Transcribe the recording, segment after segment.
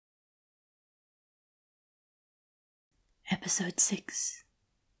Episode 6.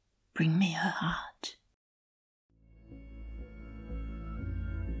 Bring me her heart.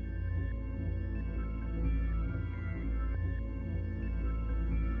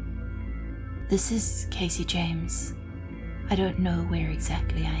 This is Casey James. I don't know where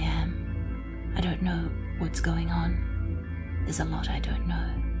exactly I am. I don't know what's going on. There's a lot I don't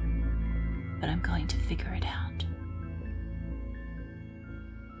know. But I'm going to figure it out.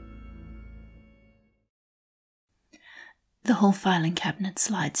 The whole filing cabinet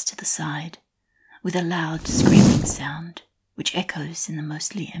slides to the side, with a loud screaming sound which echoes in the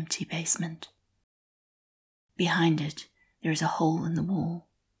mostly empty basement. Behind it, there is a hole in the wall.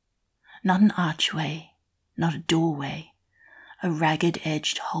 Not an archway, not a doorway, a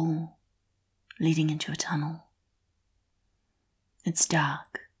ragged-edged hole leading into a tunnel. It's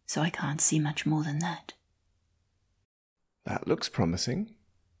dark, so I can't see much more than that. That looks promising,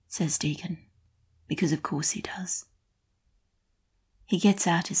 says Deacon, because of course he does. He gets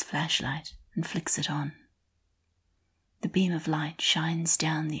out his flashlight and flicks it on. The beam of light shines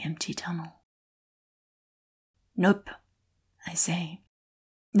down the empty tunnel. Nope, I say.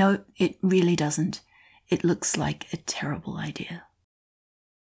 No, it really doesn't. It looks like a terrible idea.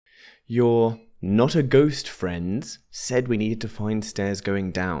 Your not a ghost friends said we needed to find stairs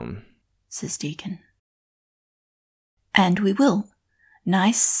going down, says Deacon. And we will.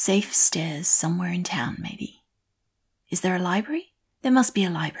 Nice, safe stairs somewhere in town, maybe. Is there a library? There must be a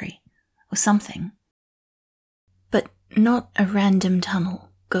library, or something. But not a random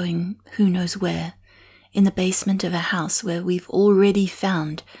tunnel going who knows where, in the basement of a house where we've already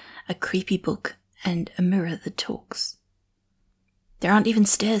found a creepy book and a mirror that talks. There aren't even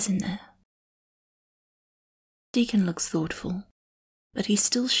stairs in there. Deacon looks thoughtful, but he's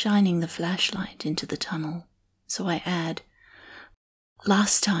still shining the flashlight into the tunnel, so I add,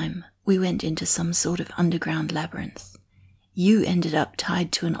 last time we went into some sort of underground labyrinth. You ended up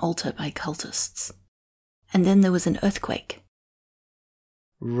tied to an altar by cultists. And then there was an earthquake.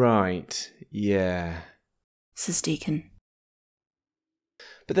 Right, yeah, says Deacon.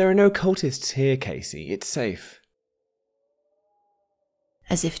 But there are no cultists here, Casey. It's safe.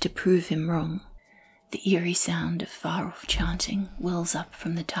 As if to prove him wrong, the eerie sound of far-off chanting wells up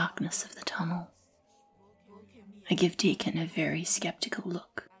from the darkness of the tunnel. I give Deacon a very skeptical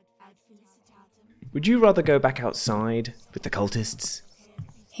look. Would you rather go back outside with the cultists?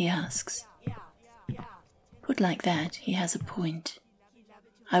 He asks. Put like that, he has a point.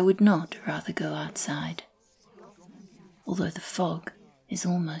 I would not rather go outside. Although the fog is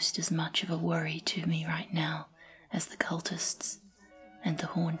almost as much of a worry to me right now as the cultists and the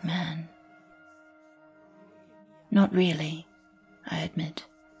horned man. Not really, I admit.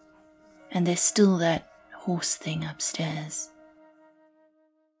 And there's still that horse thing upstairs.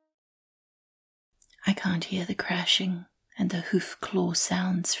 I can't hear the crashing and the hoof-claw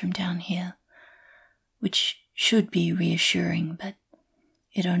sounds from down here, which should be reassuring, but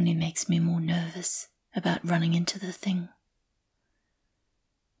it only makes me more nervous about running into the thing.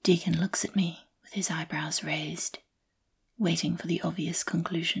 Deacon looks at me with his eyebrows raised, waiting for the obvious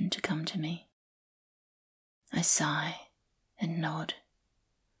conclusion to come to me. I sigh and nod.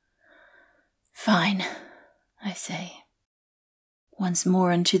 Fine, I say. Once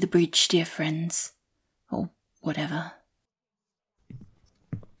more unto the breach, dear friends. Or whatever.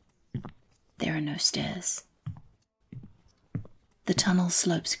 There are no stairs. The tunnel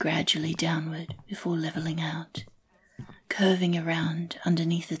slopes gradually downward before leveling out, curving around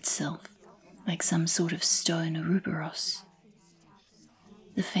underneath itself like some sort of stone Ouroboros.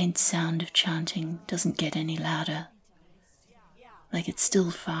 The faint sound of chanting doesn't get any louder, like it's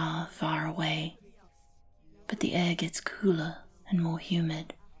still far, far away, but the air gets cooler and more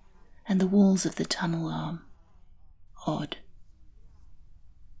humid, and the walls of the tunnel are odd.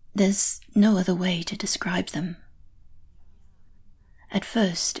 There's no other way to describe them. At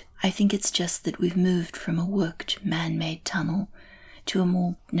first, I think it's just that we've moved from a worked, man-made tunnel to a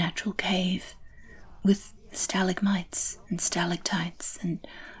more natural cave, with stalagmites and stalactites and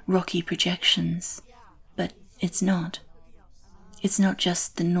rocky projections, but it's not. It's not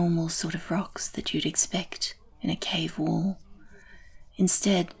just the normal sort of rocks that you'd expect in a cave wall.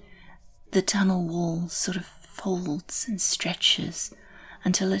 Instead, the tunnel wall sort of folds and stretches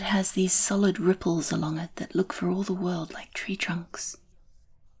until it has these solid ripples along it that look for all the world like tree trunks.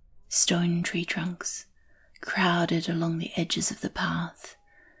 Stone tree trunks, crowded along the edges of the path,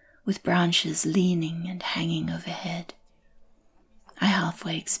 with branches leaning and hanging overhead. I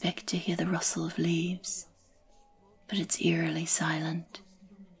halfway expect to hear the rustle of leaves, but it's eerily silent,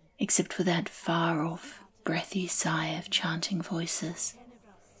 except for that far-off, breathy sigh of chanting voices.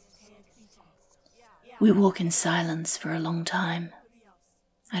 We walk in silence for a long time.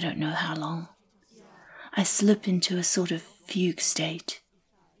 I don't know how long. I slip into a sort of fugue state,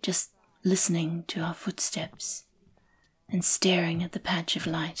 just listening to our footsteps and staring at the patch of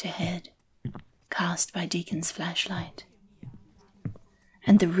light ahead, cast by Deacon's flashlight,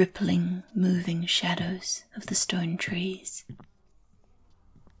 and the rippling, moving shadows of the stone trees.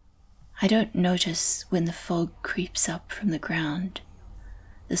 I don't notice when the fog creeps up from the ground,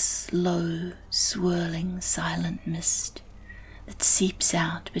 the slow, swirling, silent mist that seeps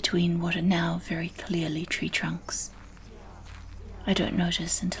out between what are now very clearly tree trunks. I don't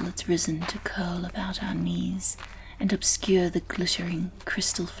notice until it's risen to curl about our knees and obscure the glittering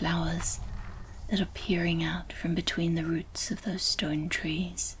crystal flowers that are peering out from between the roots of those stone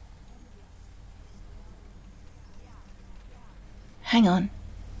trees. "Hang on,"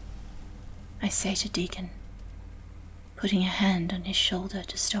 I say to Deacon, putting a hand on his shoulder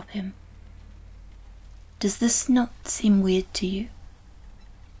to stop him. "Does this not seem weird to you?"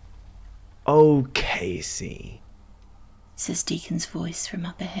 "Oh, Casey," says Deacon's voice from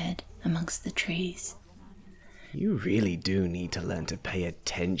up ahead amongst the trees. "you really do need to learn to pay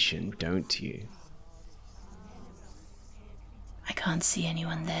attention, don't you?" I can't see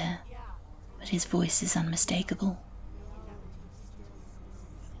anyone there, but his voice is unmistakable.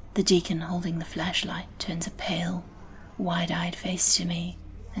 The Deacon holding the flashlight turns a pale, wide-eyed face to me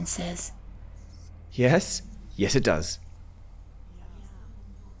and says, Yes? Yes, it does.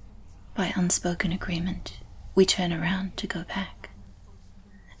 By unspoken agreement, we turn around to go back.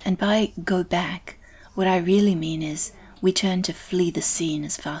 And by go back, what I really mean is we turn to flee the scene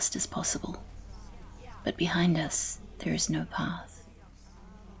as fast as possible. But behind us, there is no path.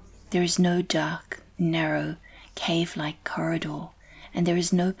 There is no dark, narrow, cave-like corridor, and there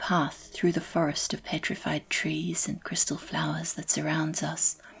is no path through the forest of petrified trees and crystal flowers that surrounds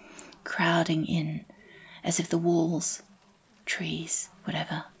us, crowding in as if the walls, trees,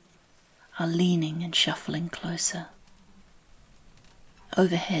 whatever, are leaning and shuffling closer.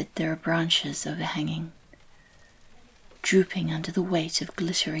 Overhead there are branches overhanging, drooping under the weight of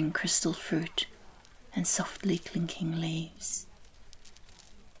glittering crystal fruit and softly clinking leaves.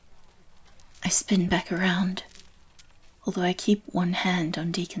 I spin back around, although I keep one hand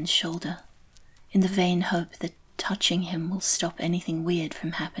on Deacon's shoulder, in the vain hope that touching him will stop anything weird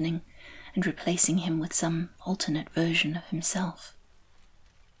from happening and replacing him with some alternate version of himself.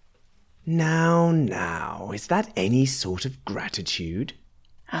 Now, is that any sort of gratitude?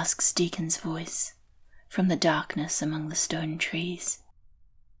 Asks Deacon's voice from the darkness among the stone trees.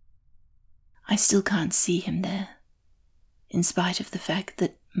 I still can't see him there, in spite of the fact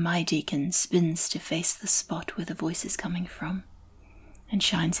that my Deacon spins to face the spot where the voice is coming from and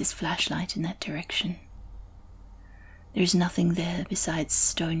shines his flashlight in that direction. There's nothing there besides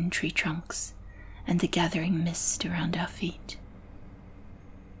stone tree trunks and the gathering mist around our feet.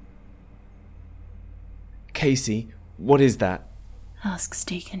 Casey, what is that? Asks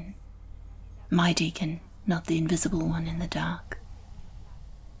Deacon. My Deacon, not the invisible one in the dark.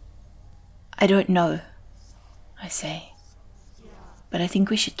 I don't know, I say, but I think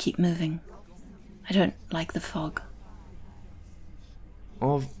we should keep moving. I don't like the fog.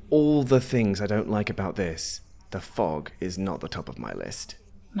 Of all the things I don't like about this, the fog is not the top of my list.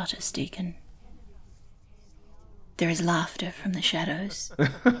 Mutters Deacon. There is laughter from the shadows.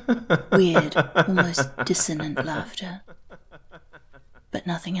 Weird, almost dissonant laughter. But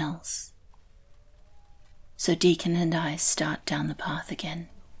nothing else. So Deacon and I start down the path again.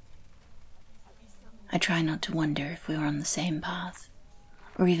 I try not to wonder if we were on the same path,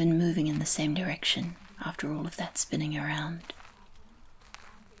 or even moving in the same direction after all of that spinning around.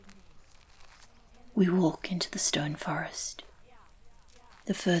 We walk into the stone forest.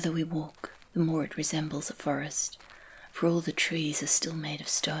 The further we walk, the more it resembles a forest, for all the trees are still made of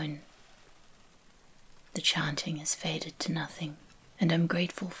stone. The chanting has faded to nothing, and I'm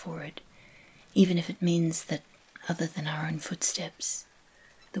grateful for it, even if it means that, other than our own footsteps,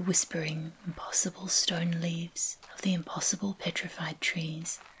 the whispering, impossible stone leaves of the impossible petrified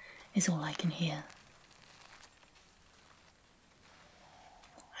trees is all I can hear.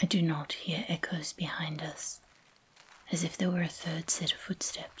 I do not hear echoes behind us, as if there were a third set of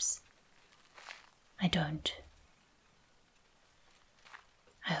footsteps. I don't.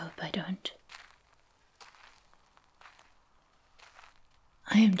 I hope I don't.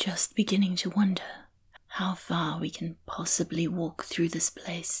 I am just beginning to wonder how far we can possibly walk through this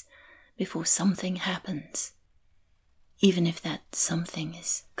place before something happens, even if that something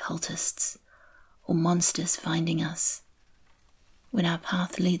is cultists or monsters finding us, when our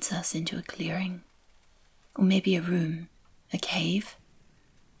path leads us into a clearing, or maybe a room, a cave,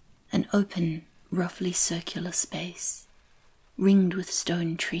 an open, roughly circular space, ringed with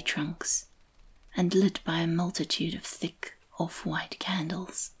stone tree trunks, and lit by a multitude of thick, off-white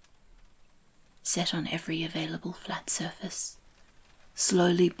candles, set on every available flat surface,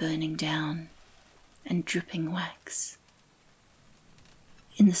 slowly burning down and dripping wax.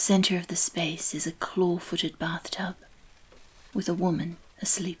 In the center of the space is a claw-footed bathtub, with a woman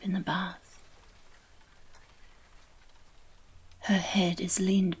asleep in the bath. Her head is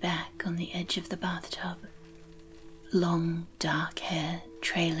leaned back on the edge of the bathtub, long, dark hair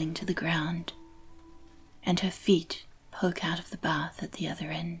trailing to the ground, and her feet poke out of the bath at the other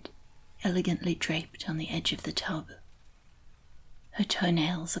end, elegantly draped on the edge of the tub. Her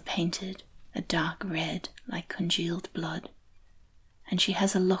toenails are painted a dark red like congealed blood, and she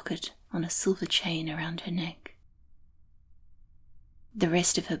has a locket on a silver chain around her neck. The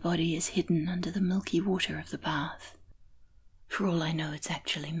rest of her body is hidden under the milky water of the bath. For all I know, it's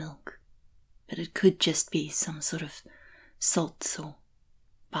actually milk, but it could just be some sort of salts or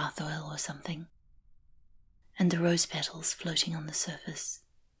bath oil or something. And the rose petals floating on the surface.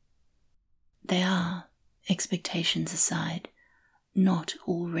 They are, expectations aside, not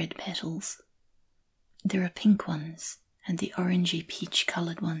all red petals. There are pink ones, and the orangey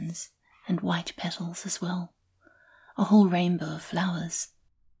peach-coloured ones, and white petals as well. A whole rainbow of flowers.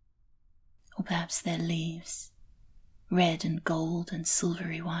 Or perhaps they're leaves, red and gold and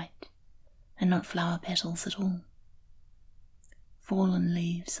silvery white, and not flower petals at all. Fallen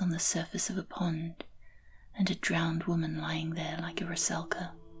leaves on the surface of a pond, and a drowned woman lying there like a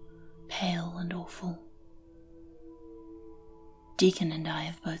rusalka, pale and awful. Deacon and I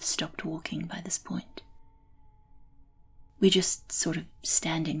have both stopped walking by this point. We're just sort of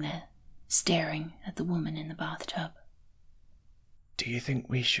standing there, staring at the woman in the bathtub. Do you think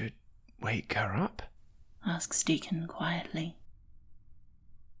we should wake her up? Asks Deacon quietly.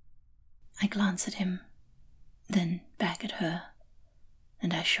 I glance at him, then back at her,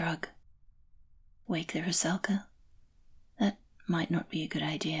 and I shrug. Wake the rusalka? That might not be a good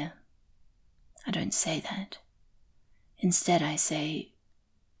idea. I don't say that. Instead I say,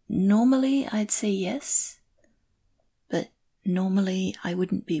 normally I'd say yes, but normally I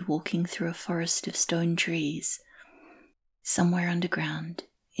wouldn't be walking through a forest of stone trees, somewhere underground,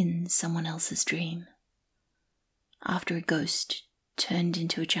 in someone else's dream. After a ghost turned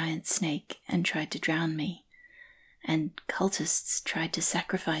into a giant snake and tried to drown me, and cultists tried to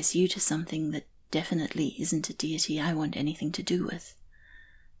sacrifice you to something that definitely isn't a deity I want anything to do with.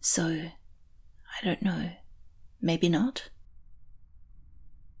 So, I don't know. Maybe not?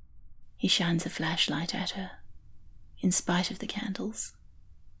 He shines a flashlight at her, in spite of the candles.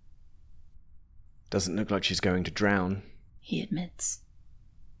 Doesn't look like she's going to drown, He admits.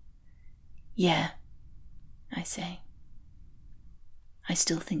 Yeah, I say. I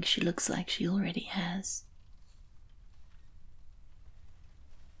still think she looks like she already has.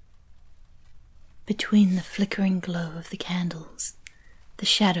 Between the flickering glow of the candles, the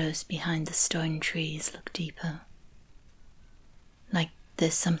shadows behind the stone trees look deeper. Like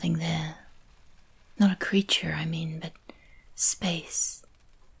there's something there. Not a creature, I mean, but space.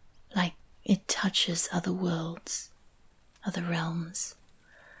 Like it touches other worlds, other realms.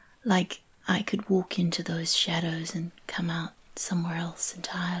 Like I could walk into those shadows and come out somewhere else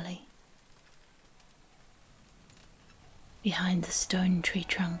entirely. Behind the stone tree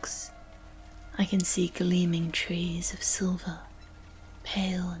trunks, I can see gleaming trees of silver,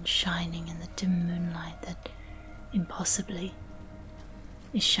 pale and shining in the dim moonlight that, impossibly,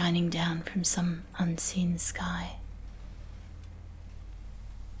 is shining down from some unseen sky.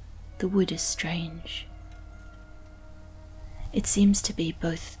 The wood is strange. It seems to be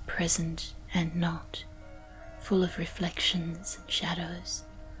both present and not, full of reflections and shadows,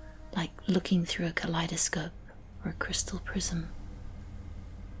 like looking through a kaleidoscope or a crystal prism.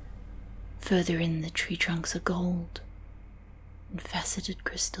 Further in, the tree trunks are gold and faceted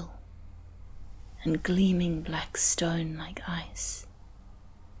crystal and gleaming black stone like ice.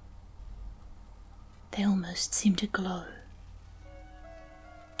 They almost seem to glow,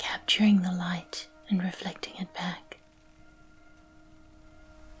 capturing the light and reflecting it back.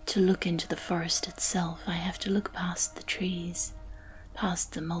 To look into the forest itself, I have to look past the trees,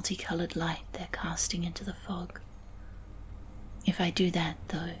 past the multicolored light they're casting into the fog. If I do that,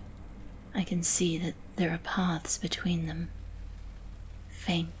 though, I can see that there are paths between them,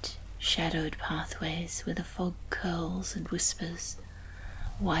 faint, shadowed pathways where the fog curls and whispers,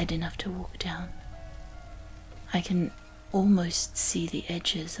 wide enough to walk down. I can almost see the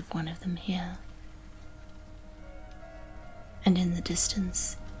edges of one of them here. And in the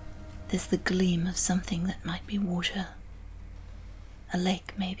distance, there's the gleam of something that might be water. A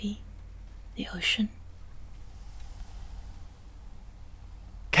lake, maybe, The ocean,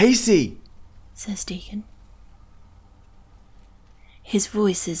 Casey! says Deacon. His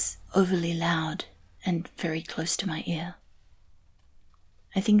voice is overly loud and very close to my ear.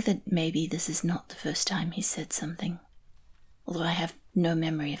 I think that maybe this is not the first time he said something, although I have no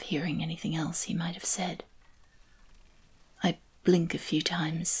memory of hearing anything else he might have said. I blink a few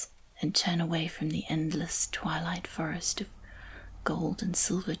times and turn away from the endless twilight forest of gold and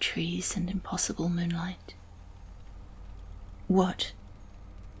silver trees and impossible moonlight. What?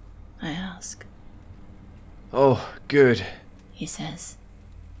 I ask. Oh, good. He says.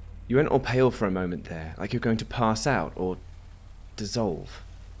 You went all pale for a moment there, like you're going to pass out or dissolve.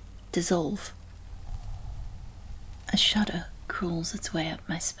 Dissolve. A shudder crawls its way up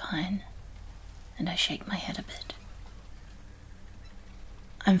my spine, and I shake my head a bit.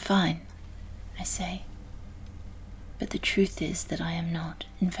 I'm fine, I say. But the truth is that I am not,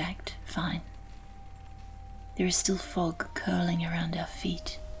 in fact, fine. There is still fog curling around our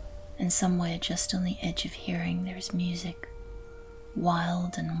feet, and somewhere just on the edge of hearing there is music,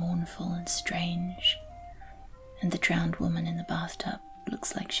 wild and mournful and strange, and the drowned woman in the bathtub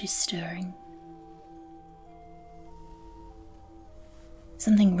looks like she's stirring.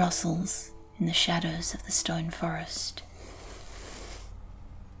 Something rustles in the shadows of the stone forest,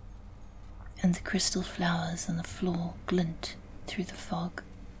 and the crystal flowers on the floor glint through the fog,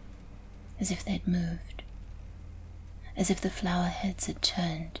 as if they'd moved, as if the flower heads had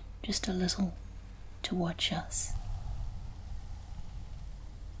turned just a little to watch us.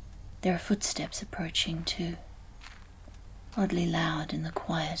 There are footsteps approaching too, oddly loud in the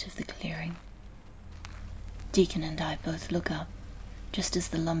quiet of the clearing. Deacon and I both look up, just as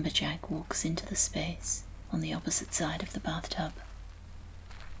the lumberjack walks into the space on the opposite side of the bathtub.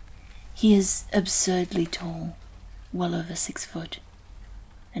 He is absurdly tall, well over 6 foot,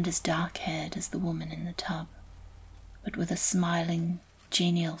 and as dark-haired as the woman in the tub, but with a smiling,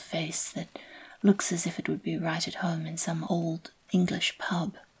 genial face that looks as if it would be right at home in some old English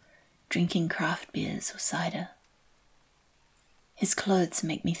pub, drinking craft beers or cider. His clothes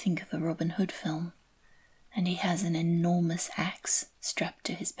make me think of a Robin Hood film, and he has an enormous axe strapped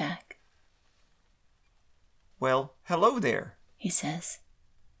to his back. "Well, hello there," he says.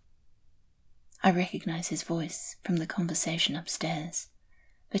 I recognize his voice from the conversation upstairs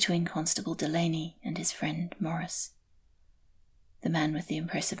between Constable Delaney and his friend Morris, the man with the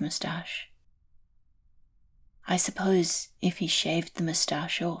impressive moustache. I suppose if he shaved the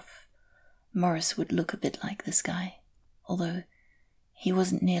moustache off, Morris would look a bit like this guy, although he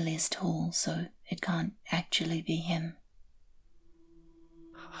wasn't nearly as tall, so it can't actually be him.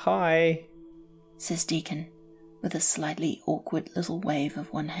 Hi. Says Deacon, with a slightly awkward little wave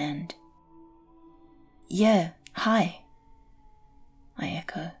of one hand. Yeah, hi, I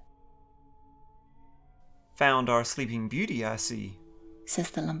echo. "Found our sleeping beauty, I see,"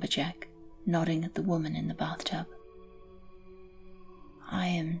 Says the lumberjack, nodding at the woman in the bathtub. I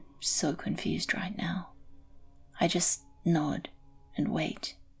am so confused right now. I just nod and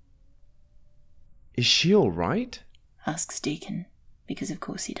wait. Is she all right? Asks Deacon, because of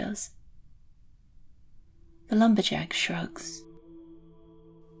course he does. The lumberjack shrugs.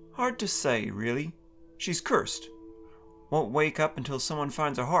 "Hard to say, really. She's cursed. Won't wake up until someone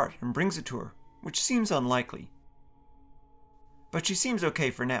finds her heart and brings it to her, which seems unlikely. But she seems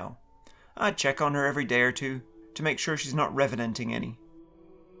okay for now. I'd check on her every day or two to make sure she's not revenanting any."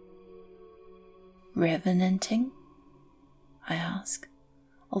 Revenanting? I ask,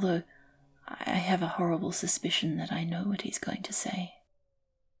 although I have a horrible suspicion that I know what he's going to say.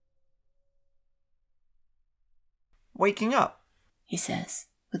 "Waking up," he says,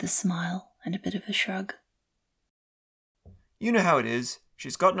 with a smile and a bit of a shrug. "You know how it is.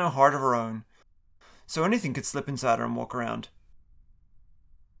 She's got no heart of her own, so anything could slip inside her and walk around.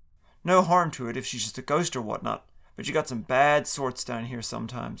 No harm to it if she's just a ghost or whatnot, but you got some bad sorts down here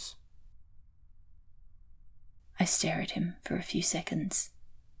sometimes." I stare at him for a few seconds.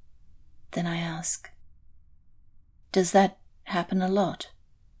 Then I ask, "Does that happen a lot?"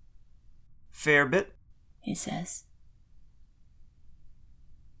 "Fair bit," he says.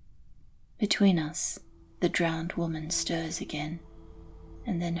 Between us, the drowned woman stirs again,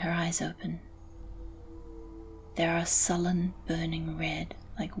 and then her eyes open. They are a sullen, burning red,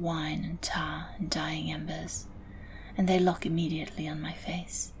 like wine and tar and dying embers, and they lock immediately on my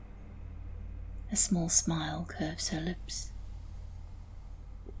face. A small smile curves her lips.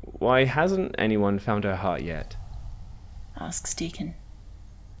 Why hasn't anyone found her heart yet? Asks Deacon.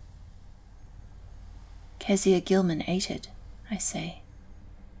 Kezia Gilman ate it, I say,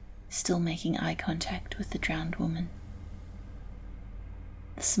 still making eye contact with the drowned woman.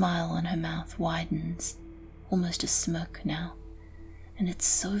 The smile on her mouth widens, almost a smirk now, and it's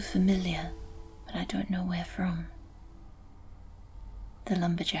so familiar, but I don't know where from. The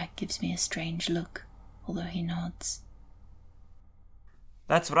lumberjack gives me a strange look, although he nods.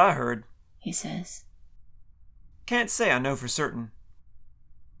 That's what I heard, He says. Can't say I know for certain.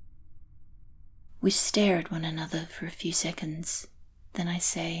 We stare at one another for a few seconds. Then I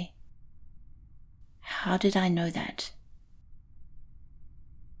say, "How did I know that?"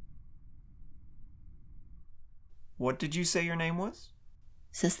 What did you say your name was?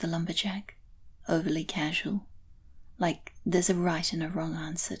 Says the lumberjack, overly casual, like there's a right and a wrong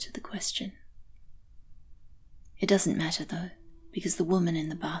answer to the question. It doesn't matter though, because the woman in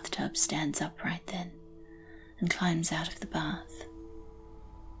the bathtub stands up right then and climbs out of the bath.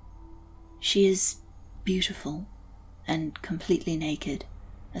 She is beautiful and completely naked,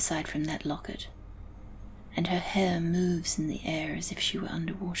 aside from that locket, and her hair moves in the air as if she were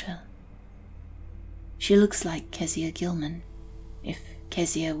underwater. She looks like Kezia Gilman, if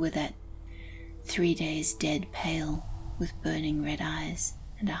Kezia were that 3 days dead pale with burning red eyes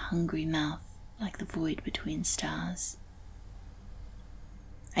and a hungry mouth like the void between stars.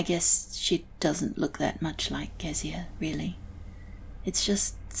 I guess she doesn't look that much like Kezia, really. It's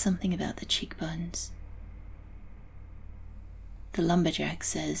just something about the cheekbones. The lumberjack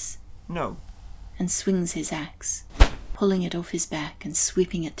says, No. and swings his axe, pulling it off his back and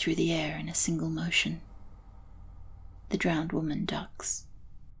sweeping it through the air in a single motion. The drowned woman ducks.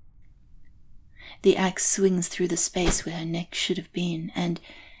 The axe swings through the space where her neck should have been, and,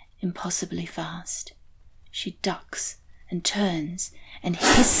 impossibly fast, she ducks and turns and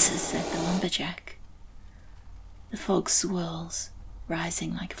hisses at the lumberjack. The fog swirls,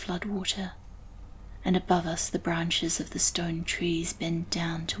 rising like flood water, and above us the branches of the stone trees bend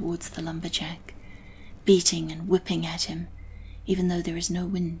down towards the lumberjack, beating and whipping at him, even though there is no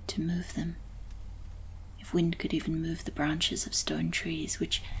wind to move them. If wind could even move the branches of stone trees,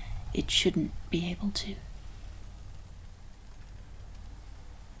 which it shouldn't be able to.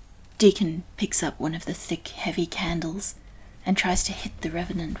 Deacon picks up one of the thick, heavy candles and tries to hit the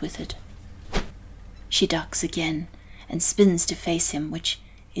revenant with it. She ducks again and spins to face him, which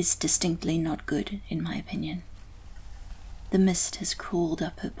is distinctly not good, in my opinion. The mist has crawled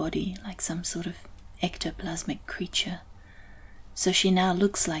up her body like some sort of ectoplasmic creature, so she now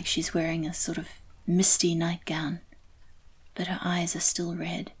looks like she's wearing a sort of misty nightgown, but her eyes are still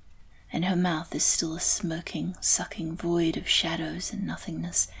red, and her mouth is still a smirking, sucking void of shadows and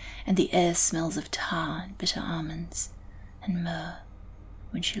nothingness, and the air smells of tar and bitter almonds and myrrh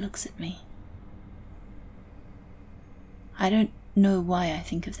when she looks at me. I don't know why I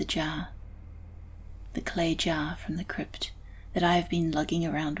think of the jar, the clay jar from the crypt that I have been lugging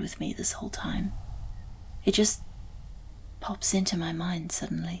around with me this whole time. It just pops into my mind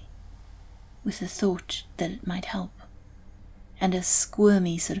suddenly, with the thought that it might help, and a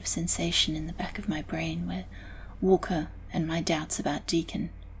squirmy sort of sensation in the back of my brain where Walker and my doubts about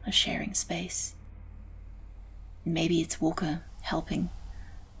Deacon are sharing space. Maybe it's Walker helping,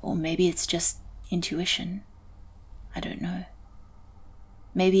 or maybe it's just intuition. I don't know.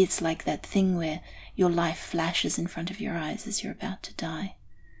 Maybe it's like that thing where your life flashes in front of your eyes as you're about to die.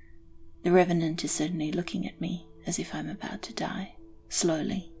 The revenant is certainly looking at me as if I'm about to die,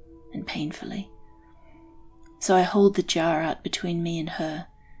 slowly and painfully. So I hold the jar out between me and her,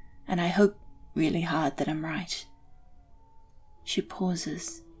 and I hope really hard that I'm right. She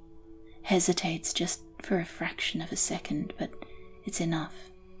pauses, hesitates just for a fraction of a second, but it's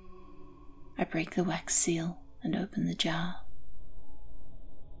enough. I break the wax seal and open the jar.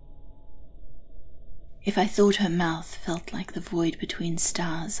 If I thought her mouth felt like the void between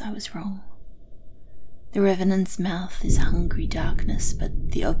stars, I was wrong. The revenant's mouth is hungry darkness,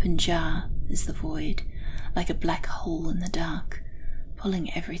 but the open jar is the void, like a black hole in the dark,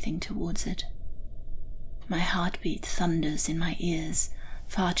 pulling everything towards it. My heartbeat thunders in my ears,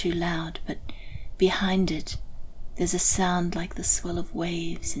 far too loud, but behind it there's a sound like the swell of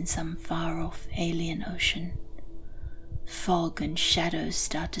waves in some far-off alien ocean. Fog and shadows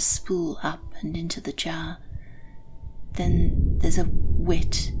start to spool up and into the jar. Then there's a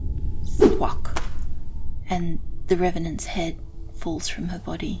wet thwack, and the revenant's head falls from her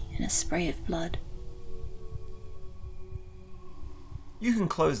body in a spray of blood. You can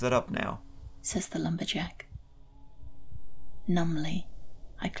close that up now, says the lumberjack. Numbly,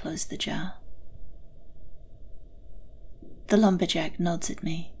 I close the jar. The lumberjack nods at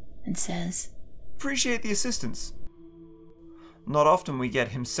me and says, Appreciate the assistance. Not often we get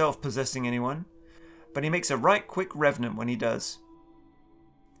himself possessing anyone, but he makes a right quick revenant when he does.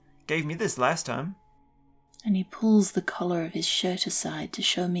 Gave me this last time. and he pulls the collar of his shirt aside to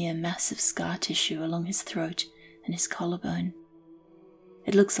show me a massive scar tissue along his throat and his collarbone.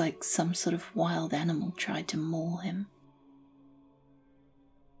 It looks like some sort of wild animal tried to maul him.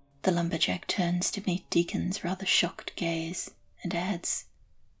 The lumberjack turns to meet Deacon's rather shocked gaze and adds,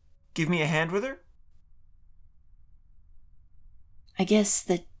 "Give me a hand with her?" I guess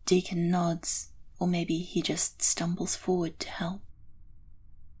that Deacon nods, or maybe he just stumbles forward to help.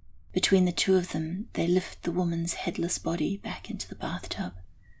 Between the two of them, they lift the woman's headless body back into the bathtub,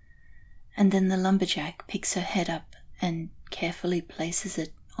 and then the lumberjack picks her head up and carefully places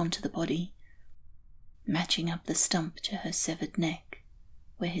it onto the body, matching up the stump to her severed neck,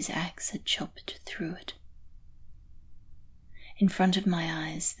 where his axe had chopped through it. In front of my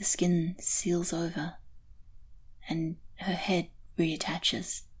eyes, the skin seals over, and her head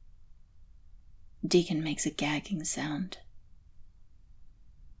reattaches. Deacon makes a gagging sound.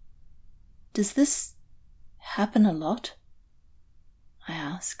 Does this happen a lot? I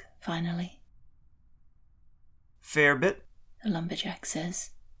ask, finally. "Fair bit," The lumberjack says.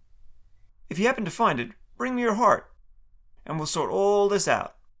 "If you happen to find it, bring me your heart, and we'll sort all this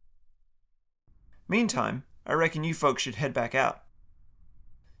out. Meantime, I reckon you folks should head back out.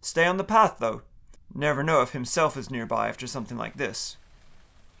 Stay on the path, though. Never know if himself is nearby after something like this."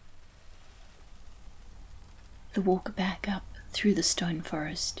 The walk back up through the stone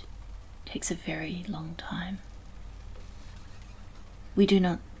forest takes a very long time. We do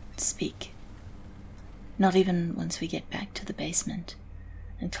not speak, not even once we get back to the basement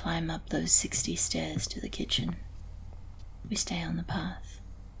and climb up those 60 stairs to the kitchen. We stay on the path.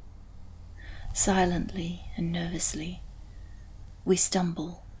 Silently and nervously, we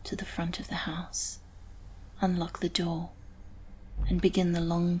stumble to the front of the house, unlock the door, and begin the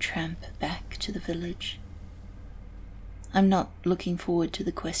long tramp back to the village. I'm not looking forward to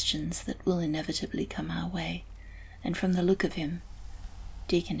the questions that will inevitably come our way, and from the look of him,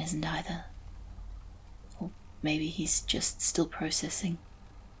 Deacon isn't either. Or maybe he's just still processing.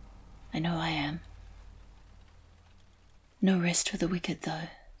 I know I am. No rest for the wicked, though.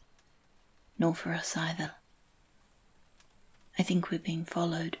 Nor for us either. I think we're being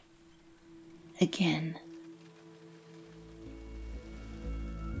followed. Again.